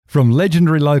From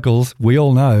legendary locals we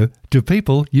all know to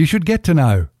people you should get to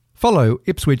know. Follow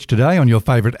Ipswich Today on your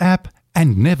favourite app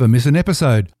and never miss an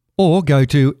episode. Or go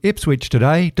to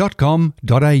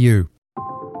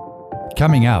ipswichtoday.com.au.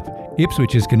 Coming up,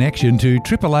 Ipswich's connection to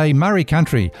AAA Murray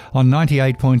Country on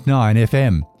 98.9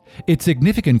 FM. Its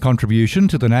significant contribution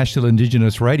to the National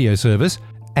Indigenous Radio Service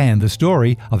and the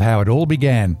story of how it all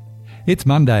began. It's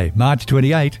Monday, March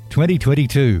 28,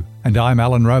 2022, and I'm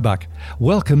Alan Roebuck.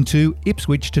 Welcome to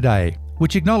Ipswich Today,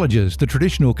 which acknowledges the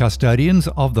traditional custodians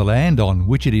of the land on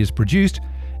which it is produced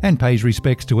and pays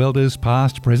respects to elders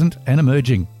past, present and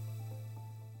emerging.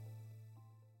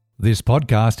 This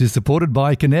podcast is supported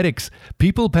by Kinetics,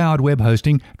 people-powered web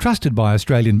hosting trusted by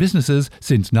Australian businesses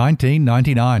since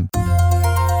 1999.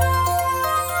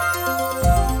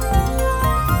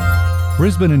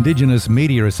 Brisbane Indigenous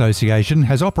Media Association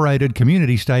has operated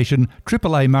community station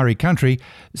AAA Murray Country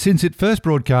since it first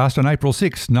broadcast on April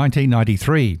 6,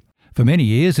 1993. For many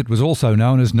years it was also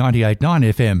known as 98.9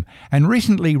 FM and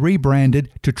recently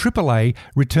rebranded to AAA,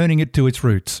 returning it to its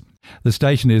roots. The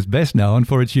station is best known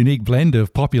for its unique blend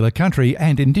of popular country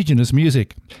and Indigenous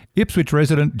music. Ipswich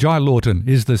resident Jai Lawton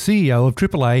is the CEO of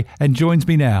AAA and joins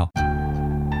me now.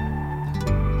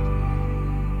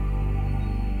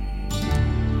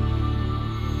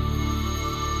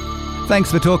 Thanks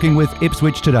for talking with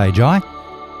Ipswich Today, Jai.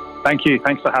 Thank you.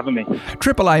 Thanks for having me.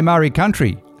 AAA Murray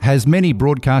Country has many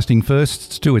broadcasting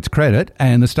firsts to its credit,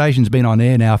 and the station's been on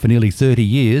air now for nearly 30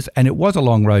 years, and it was a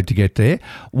long road to get there.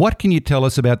 What can you tell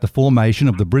us about the formation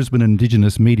of the Brisbane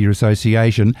Indigenous Media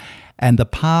Association and the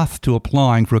path to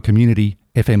applying for a community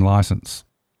FM licence?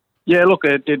 Yeah, look,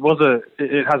 it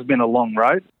has been a long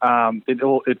road.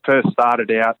 It first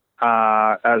started out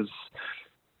as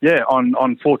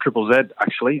on 4ZZZ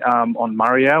actually, on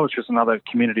Murray Hour, which is another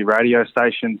community radio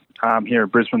station here in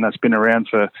Brisbane that's been around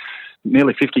for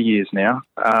nearly 50 years now.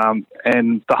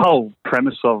 And the whole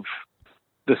premise of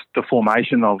the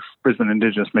formation of Brisbane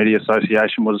Indigenous Media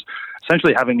Association was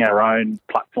essentially having our own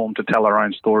platform to tell our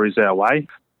own stories our way.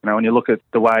 You know, when you look at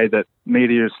the way that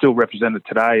media is still represented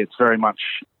today, it's very much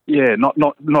not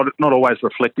always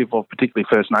reflective of particularly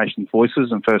First Nations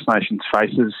voices and First Nations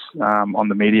faces on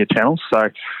the media channels. So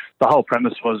the whole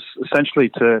premise was essentially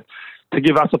to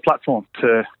give us a platform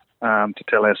to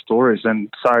tell our stories.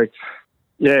 And so,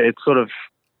 it sort of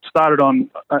started on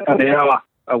an hour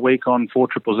a week on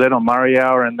 4ZZZ on Murray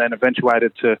Hour, and then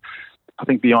eventuated to, I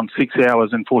think, beyond 6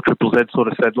 hours. And 4ZZZ sort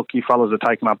of said, "Look, you fellas are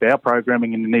taking up our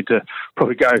programming, and you need to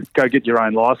probably go get your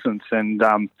own license." And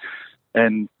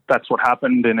that's what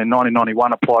happened. And in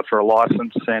 1991, applied for a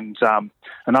license, and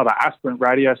another aspirant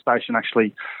radio station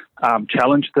actually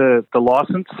challenged the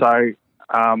license. So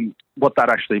what that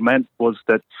actually meant was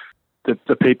that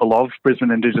the people of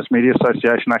Brisbane Indigenous Media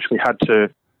Association actually had to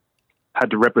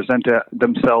represent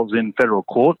themselves in federal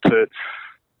court to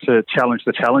challenge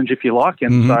the challenge, if you like.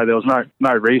 And so there was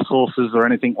no resources or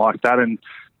anything like that. And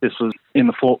this was in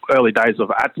the early days of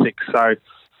ATSIC. So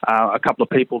a couple of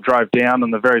people drove down on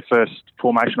the very first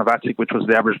formation of ATSIC, which was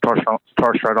the Aboriginal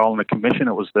Torres Strait Islander Commission.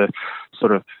 It was the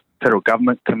sort of federal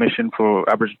government commission for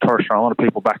Aboriginal Torres Strait Islander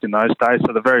people back in those days.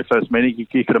 So the very first meeting,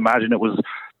 you could imagine the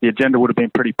agenda would have been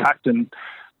pretty packed, and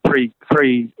three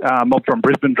mob from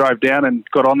Brisbane drove down and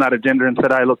got on that agenda and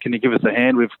said, "Hey, look, can you give us a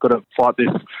hand? We've got to fight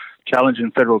this challenge in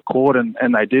federal court."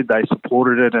 And they did. They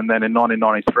supported it. And then in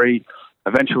 1993,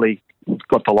 eventually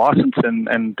got the license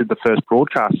and did the first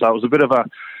broadcast. So it was a bit of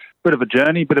a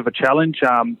journey, bit of a challenge,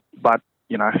 but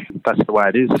that's the way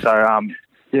it is. So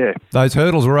those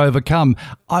hurdles were overcome.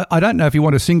 I don't know if you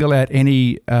want to single out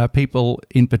any people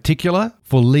in particular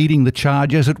for leading the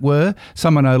charge, as it were.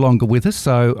 Some are no longer with us,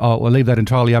 so I'll leave that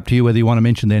entirely up to you whether you want to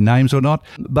mention their names or not.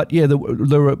 But there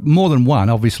were more than one,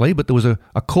 obviously, but there was a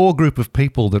core group of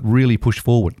people that really pushed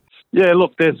forward. Yeah,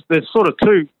 look, there's sort of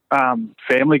two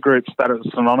family groups that are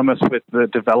synonymous with the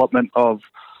development of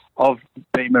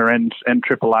BEMA and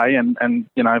AAA, and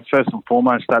first and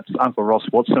foremost, that's Uncle Ross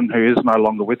Watson, who is no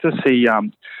longer with us. He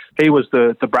was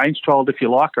the brainchild, if you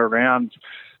like, around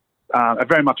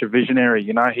very much a visionary.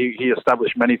 He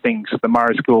established many things. The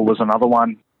Murray School was another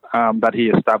one that he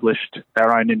established,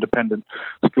 our own independent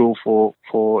school for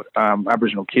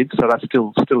Aboriginal kids. So that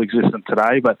still existent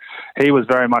today. But he was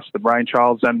very much the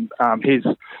brainchild, and his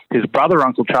brother,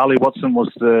 Uncle Charlie Watson,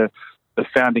 was the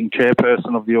founding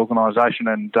chairperson of the organisation,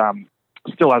 and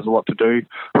still has a lot to do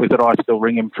with it. I still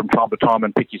ring him from time to time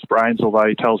and pick his brains, although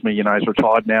he tells me, he's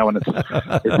retired now and it's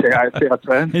our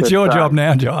turn. It's your job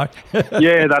now, Jai.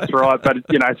 Yeah, that's right. But,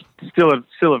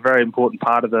 still a very important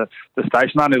part of the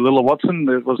station. Only Lilla Watson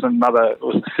was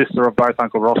the sister of both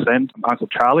Uncle Ross and Uncle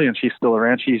Charlie, and she's still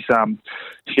around. She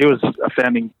was a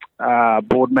founding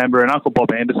board member, and Uncle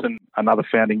Bob Anderson, another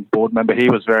founding board member. He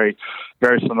was very,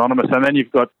 very synonymous. And then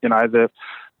you've got,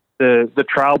 the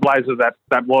trailblazer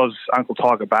that was Uncle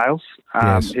Tiger Bales.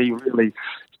 Yes. He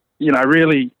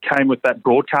really came with that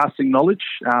broadcasting knowledge.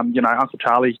 Uncle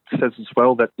Charlie says as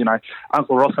well that,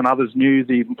 Uncle Ross and others knew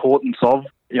the importance of,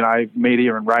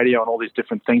 media and radio and all these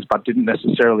different things, but didn't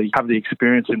necessarily have the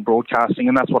experience in broadcasting.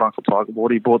 And that's what Uncle Tiger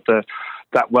brought. He brought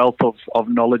that wealth of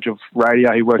knowledge of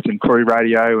radio. He worked in Koori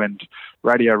Radio and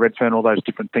Radio Redfern, all those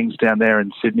different things down there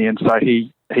in Sydney. And so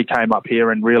he came up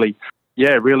here and really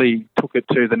took it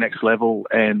to the next level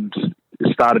and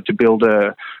started to build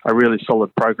a really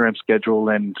solid program schedule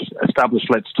and established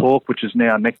Let's Talk, which is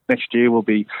now next year will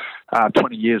be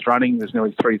 20 years running. There's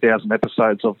nearly 3,000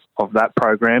 episodes of that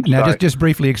program. Now, just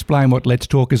briefly explain what Let's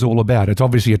Talk is all about. It's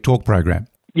obviously a talk program.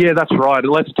 Yeah, that's right.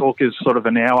 Let's Talk is sort of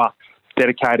an hour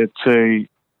dedicated to,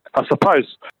 I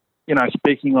suppose,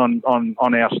 speaking on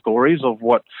our stories of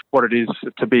what it is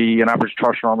to be an average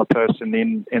Torres Strait Islander person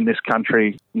in this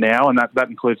country now, and that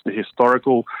includes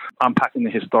unpacking the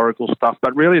historical stuff.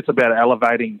 But really, it's about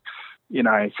elevating,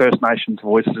 First Nations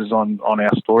voices on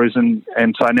our stories, and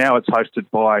so now it's hosted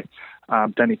by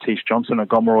Danny Teese Johnson, a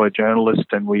Gomeroi journalist,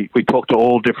 and we talk to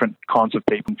all different kinds of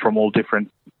people from all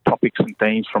different topics and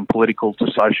themes, from political to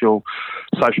social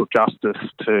justice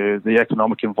to the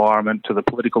economic environment to the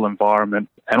political environment,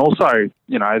 and also,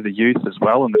 the youth as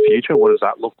well in the future. What does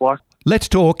that look like? Let's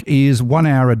Talk is 1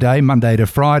 hour a day, Monday to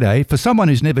Friday. For someone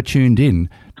who's never tuned in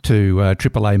to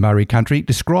Triple A Murray Country,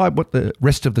 describe what the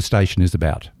rest of the station is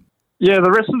about. Yeah,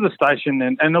 the rest of the station,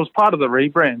 and it was part of the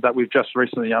rebrand that we've just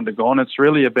recently undergone. It's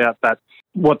really about that,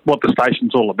 what the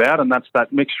station's all about, and that's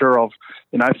that mixture of,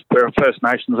 we're a First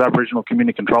Nations Aboriginal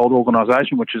community controlled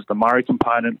organisation, which is the Murray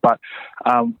component, but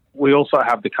we also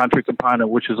have the country component,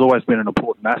 which has always been an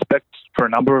important aspect for a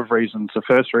number of reasons. The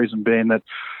first reason being that,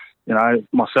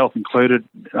 myself included,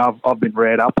 I've been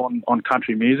reared up on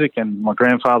country music, and my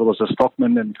grandfather was a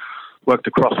stockman and worked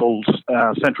across all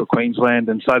central Queensland,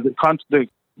 and so the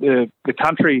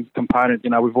country component,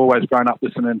 we've always grown up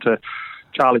listening to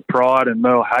Charlie Pride and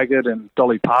Merle Haggard and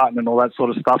Dolly Parton and all that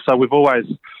sort of stuff. So we've always,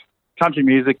 country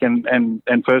music and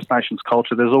First Nations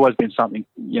culture, there's always been something,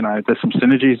 there's some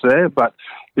synergies there. But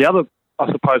the other,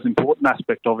 I suppose, important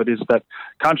aspect of it is that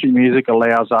country music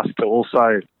allows us to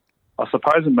also, I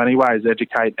suppose, in many ways,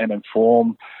 educate and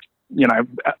inform,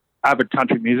 avid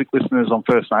country music listeners on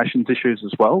First Nations issues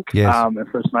as well, yes. And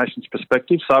First Nations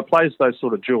perspective. So it plays those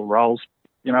sort of dual roles.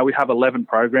 We have 11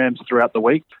 programs throughout the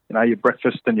week. Your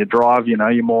breakfast and your drive.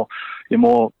 Your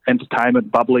more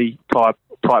entertainment, bubbly type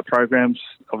programs.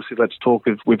 Obviously, Let's Talk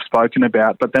we've spoken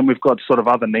about, but then we've got sort of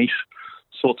other niche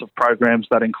sorts of programs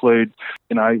that include,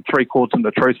 Three Chords and the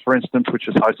Truth, for instance, which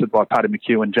is hosted by Paddy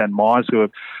McHugh and Jan Myers, who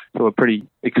are pretty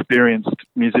experienced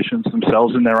musicians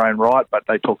themselves in their own right, but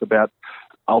they talk about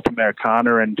Alta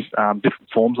Americana and different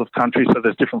forms of country. So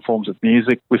there's different forms of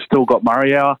music. We've still got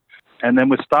Murray Hour. And then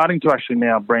we're starting to actually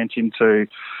now branch into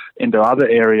other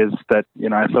areas that,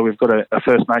 so we've got a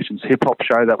First Nations hip-hop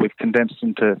show that we've condensed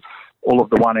into all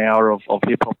of the 1 hour of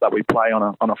hip-hop that we play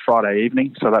on a Friday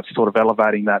evening. So that's sort of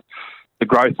elevating the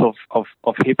growth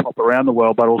of hip-hop around the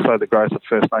world, but also the growth of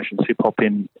First Nations hip-hop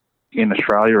in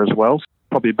Australia as well.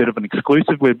 Probably a bit of an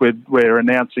exclusive. We're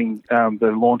announcing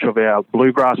the launch of our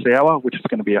Bluegrass Hour, which is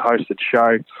going to be a hosted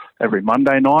show every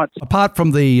Monday night. Apart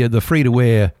from the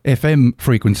free-to-air FM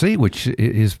frequency, which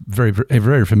is very,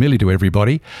 very familiar to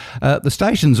everybody, the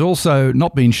station's also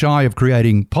not been shy of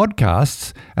creating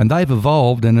podcasts, and they've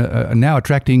evolved and are now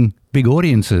attracting big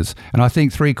audiences. And I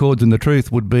think Three Chords and the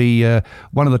Truth would be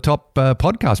one of the top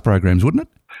podcast programs, wouldn't it?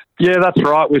 Yeah, that's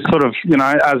right. We sort of,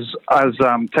 as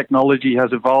technology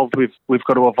has evolved, we've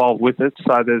got to evolve with it.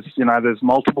 So there's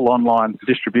multiple online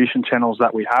distribution channels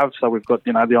that we have. So we've got,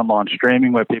 the online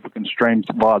streaming where people can stream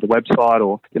via the website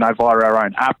or, via our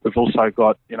own app. We've also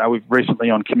got, we've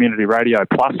recently on Community Radio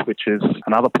Plus, which is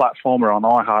another platform. We're on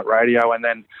iHeartRadio. And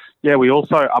then, we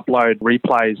also upload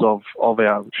replays of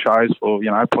our shows for,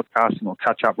 podcasting or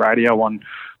catch-up radio on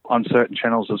on certain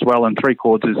channels as well. And Three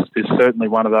Chords is certainly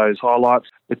one of those highlights.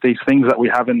 With these things that we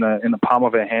have in the palm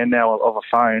of our hand now of a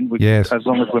phone, yes, as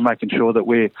long as we're making sure that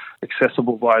we're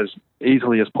accessible by as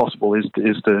easily as possible is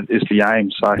the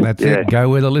aim. So that's it. Go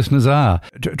where the listeners are.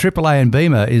 Triple A and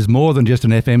Beamer is more than just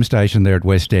an FM station there at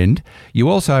West End. You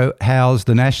also house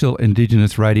the National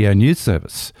Indigenous Radio News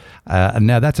Service, and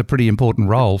now that's a pretty important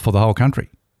role for the whole country.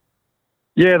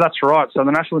 Yeah, that's right. So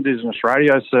the National Indigenous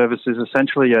Radio Service is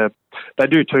essentially they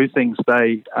do two things.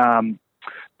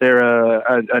 They're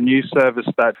a news service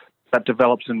that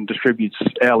develops and distributes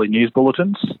hourly news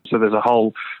bulletins. So there's a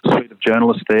whole suite of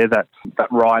journalists there that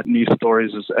write news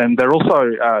stories, and they're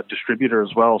also a distributor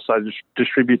as well. So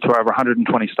distribute to over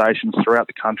 120 stations throughout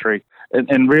the country,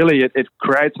 and really it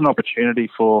creates an opportunity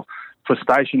for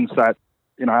stations that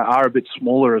are a bit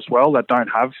smaller as well, that don't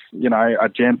have a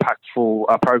jam-packed full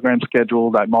program schedule.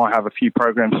 They might have a few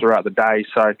programs throughout the day,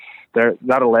 so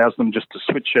that allows them just to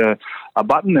switch a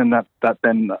button, and that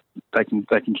then they can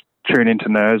tune into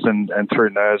NIRS, and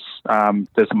through NIRS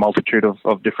there's a multitude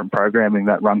of different programming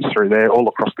that runs through there all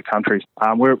across the country.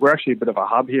 We're actually a bit of a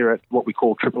hub here at what we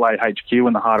call AAA HQ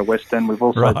in the heart of West End. We've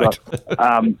also got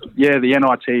the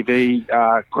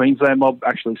NITV Queensland mob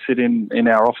actually sit in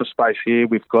our office space here.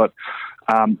 We've got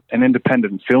an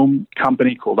independent film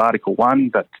company called Article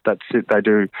One they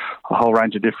do a whole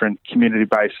range of different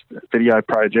community-based video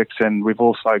projects, and we've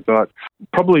also got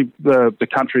probably the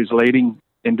country's leading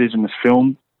Indigenous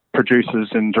film producers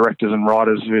and directors and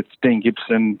writers, with Dean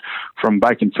Gibson from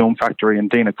Bacon Film Factory and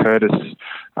Dina Curtis,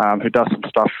 who does some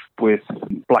stuff with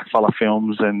Blackfella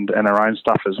Films and her own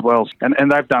stuff as well.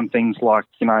 And they've done things like,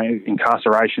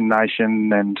 Incarceration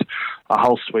Nation and a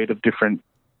whole suite of different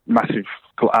massive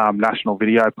national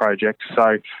video projects.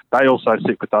 So they also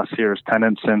sit with us here as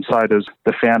tenants, and so does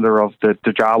the founder of the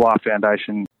Jawa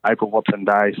Foundation, April Watson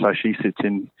Day. So she sits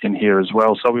in here as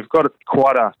well. So we've got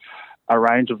quite a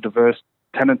range of diverse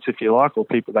tenants, if you like, or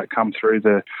people that come through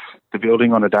the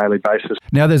building on a daily basis.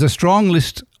 Now, there's a strong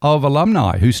list of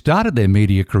alumni who started their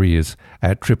media careers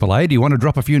at AAA. Do you want to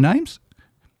drop a few names?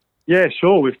 Yeah,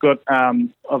 sure. We've got,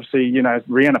 obviously,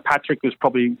 Rhianna Patrick was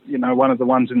probably, one of the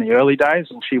ones in the early days,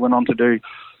 and she went on to do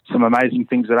some amazing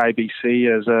things at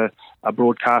ABC as a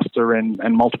broadcaster and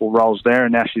multiple roles there,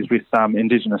 and now she's with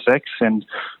Indigenous X. And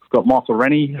we've got Michael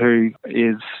Rennie, who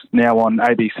is now on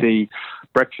ABC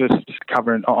Breakfast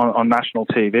covering on national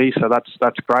TV, so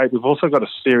that's great. We've also got a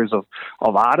series of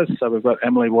artists. So we've got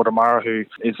Emily Watermara, who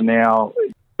is now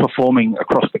performing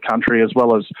across the country, as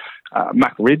well as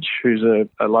Mac Ridge, who's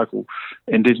a local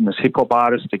Indigenous hip-hop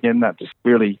artist, again, that's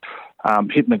really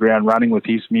hitting the ground running with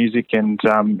his music. And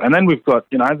then we've got,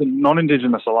 the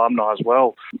non-Indigenous alumni as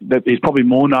well. He's probably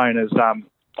more known as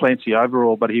Clancy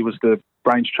Overall, but he was the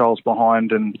brainchild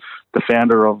behind and the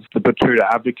founder of the Batuta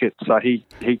Advocate. So he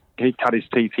cut his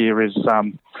teeth here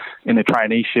in a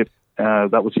traineeship.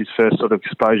 That was his first sort of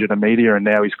exposure to media, and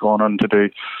now he's gone on to do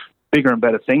bigger and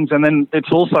better things. And then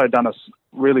it's also done us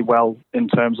really well in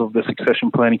terms of the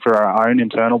succession planning for our own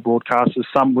internal broadcasters,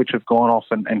 some which have gone off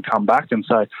and come back. And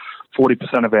so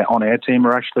 40% of our on-air team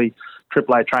are actually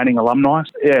AAA training alumni.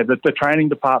 Yeah, the training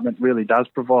department really does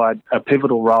provide a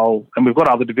pivotal role, and we've got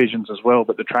other divisions as well,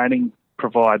 but the training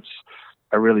provides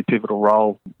a really pivotal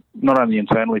role, not only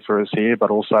internally for us here, but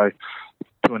also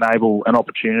to enable an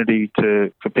opportunity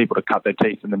for people to cut their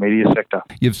teeth in the media sector.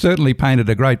 You've certainly painted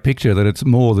a great picture that it's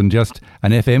more than just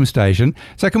an FM station.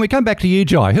 So can we come back to you,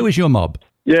 Jai? Who is your mob?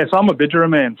 Yes, I'm a Bidjara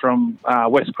man from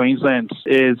West Queensland.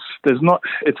 There's not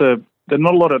a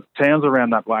lot of towns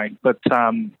around that way, but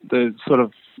the sort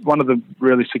of one of the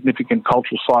really significant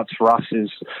cultural sites for us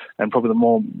is, and probably the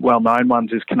more well-known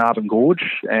ones, is Carnarvon Gorge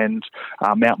and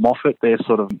Mount Moffat.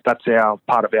 That's our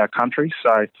part of our country.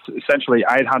 So essentially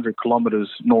 800 kilometres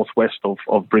northwest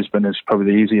of Brisbane is probably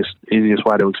the easiest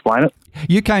way to explain it.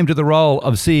 You came to the role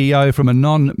of CEO from a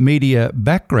non-media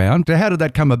background. How did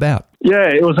that come about? Yeah,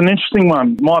 it was an interesting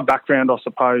one. My background, I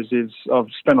suppose, is I've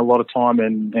spent a lot of time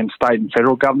in state and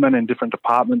federal government in different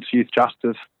departments, youth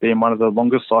justice being one of the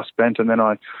longest I spent, and then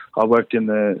I worked in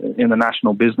the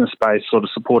national business space, sort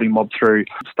of supporting mob through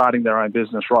starting their own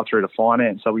business right through to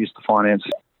finance. So we used to finance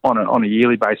on a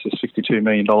yearly basis $62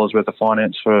 million worth of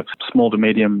finance for small to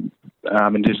medium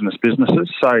Indigenous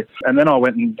businesses. So, and then I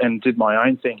went and did my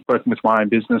own thing, working with my own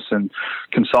business and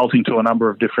consulting to a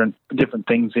number of different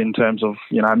things in terms of,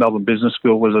 Melbourne Business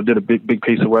School I did a big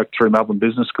piece of work through Melbourne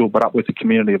Business School, but up with the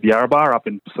community of Yarrabah, up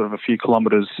in sort of a few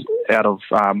kilometres out of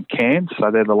Cairns.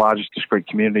 So they're the largest discrete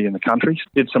community in the country.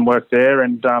 Did some work there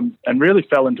and really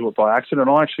fell into it by accident.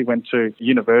 I actually went to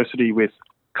university with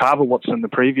Carver Watson, the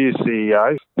previous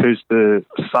CEO, who's the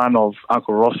son of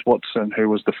Uncle Ross Watson, who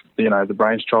was the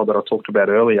brainchild that I talked about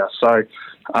earlier. So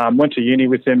went to uni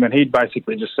with him, and he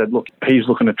basically just said, look, he's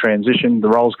looking to transition, the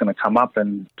role's going to come up,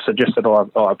 and suggested I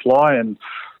apply. And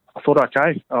I thought,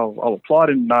 okay, I'll apply.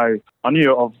 I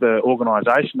knew of the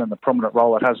organisation and the prominent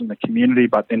role it has in the community,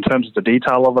 but in terms of the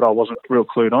detail of it, I wasn't real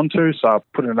clued onto. So I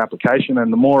put in an application,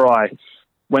 and the more I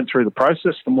went through the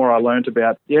process, the more I learned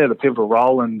about, the pivotal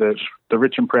role and the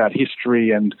rich and proud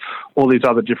history and all these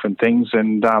other different things,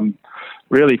 and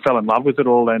really fell in love with it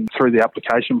all and through the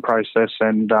application process,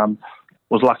 and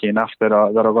was lucky enough that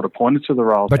I got appointed to the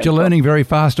role. But you're learning very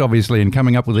fast, obviously, and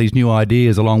coming up with these new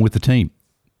ideas along with the team.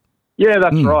 Yeah,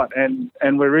 that's right. And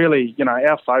we're really,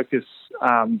 our focus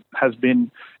has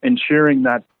been ensuring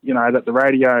that, that the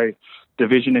radio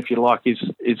division, if you like, is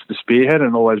the spearhead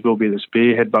and always will be the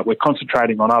spearhead, but we're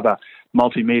concentrating on other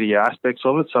multimedia aspects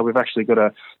of it. So we've actually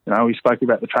got we spoke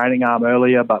about the training arm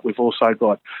earlier, but we've also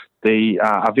got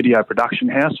a video production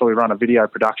house. So we run a video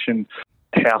production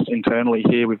house internally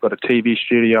here. We've got a TV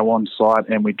studio on site,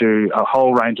 and we do a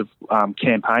whole range of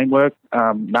campaign work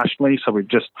nationally. So we're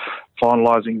just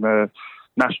finalising the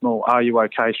national Are You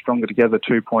OK Stronger Together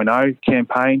 2.0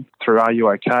 campaign through Are You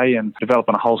OK, and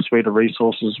developing a whole suite of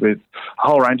resources with a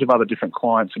whole range of other different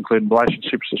clients, including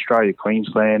Relationships Australia,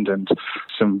 Queensland, and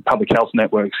some public health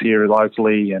networks here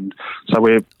locally. And so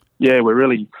we're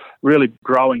really, really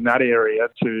growing that area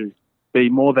to be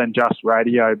more than just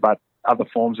radio, but other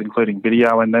forms, including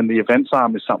video. And then the events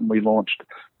arm is something we launched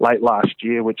late last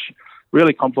year, which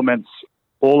really complements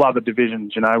all other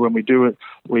divisions. When we do it,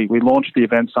 we launched the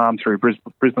events arm through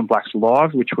Brisbane Blacks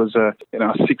Live, which was a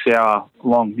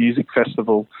 6-hour-long music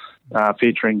festival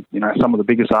featuring some of the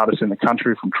biggest artists in the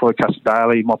country, from Troy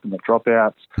Casadale, Mop and the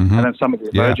Dropouts, and then some of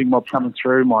the emerging mob coming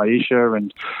through, Maisha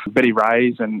and Betty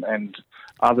Rays and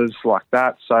others like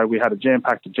that. So we had a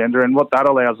jam-packed agenda, and what that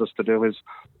allows us to do is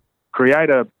create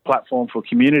a platform for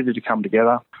community to come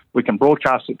together. We can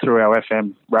broadcast it through our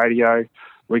FM radio.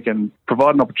 We can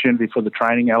provide an opportunity for the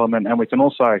training element, and we can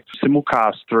also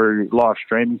simulcast through live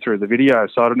streaming through the video.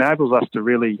 So it enables us to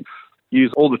really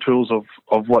use all the tools of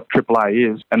what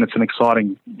AAA is, and it's an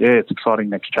exciting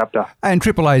next chapter. And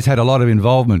AAA's had a lot of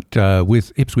involvement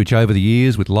with Ipswich over the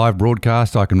years with live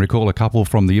broadcasts. I can recall a couple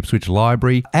from the Ipswich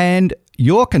Library. And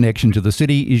your connection to the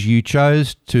city is you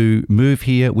chose to move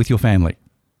here with your family.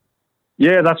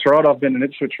 Yeah, that's right. I've been an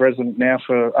Ipswich resident now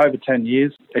for over 10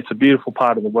 years. It's a beautiful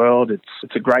part of the world.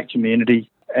 It's a great community.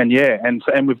 And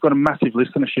we've got a massive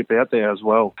listenership out there as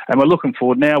well. And we're looking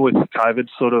forward now with COVID,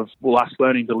 us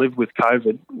learning to live with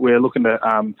COVID. We're looking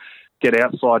to get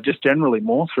outside just generally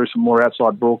more through some more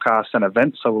outside broadcasts and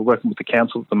events. So we're working with the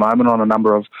council at the moment on a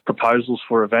number of proposals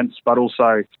for events, but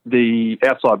also the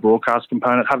outside broadcast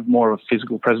component, have more of a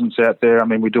physical presence out there. I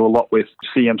mean, we do a lot with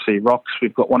CMC Rocks.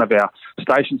 We've got one of our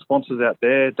station sponsors out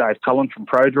there, Dave Cullen from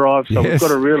ProDrive. So We've got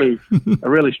a really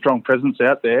strong presence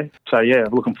out there. So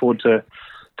looking forward to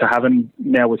having,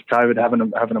 now with COVID,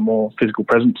 having a more physical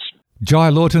presence. Jai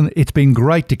Lawton, it's been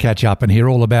great to catch up and hear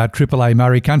all about AAA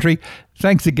Murray Country.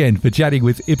 Thanks again for chatting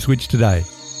with Ipswich Today.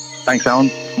 Thanks, Alan.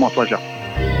 My pleasure.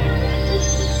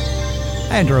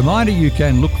 And a reminder, you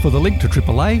can look for the link to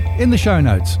AAA in the show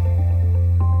notes.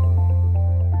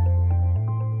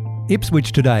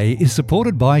 Ipswich Today is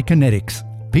supported by Kinetics,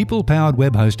 people-powered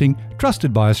web hosting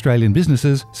trusted by Australian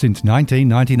businesses since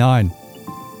 1999.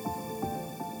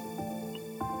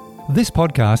 This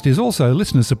podcast is also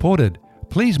listener-supported.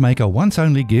 Please make a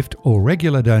once-only gift or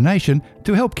regular donation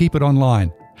to help keep it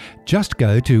online. Just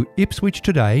go to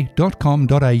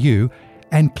ipswichtoday.com.au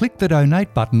and click the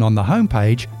donate button on the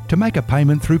homepage to make a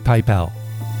payment through PayPal.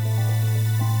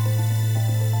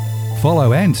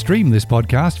 Follow and stream this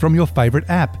podcast from your favourite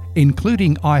app,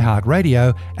 including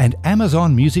iHeartRadio and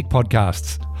Amazon Music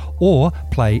Podcasts, or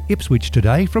play Ipswich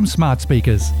Today from smart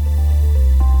speakers.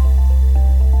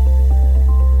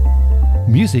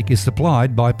 Music is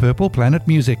supplied by Purple Planet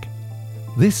Music.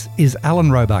 This is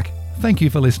Alan Roebuck. Thank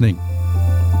you for listening.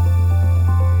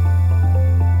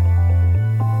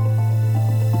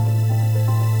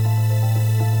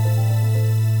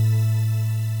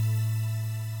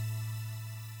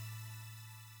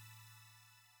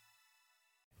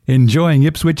 Enjoying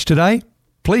Ipswich Today?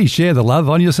 Please share the love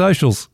on your socials.